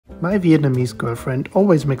My Vietnamese girlfriend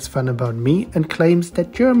always makes fun about me and claims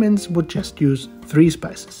that Germans would just use 3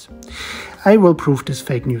 spices. I will prove this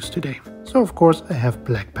fake news today. So of course I have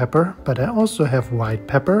black pepper, but I also have white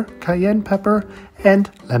pepper, cayenne pepper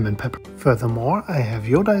and lemon pepper. Furthermore, I have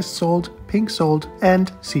iodized salt, pink salt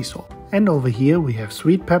and sea salt. And over here we have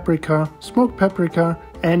sweet paprika, smoked paprika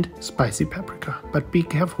and spicy paprika. But be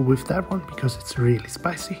careful with that one because it's really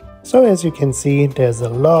spicy. So as you can see, there's a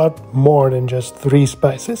lot more than just 3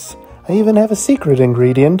 spices. I even have a secret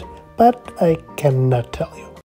ingredient, but I cannot tell you.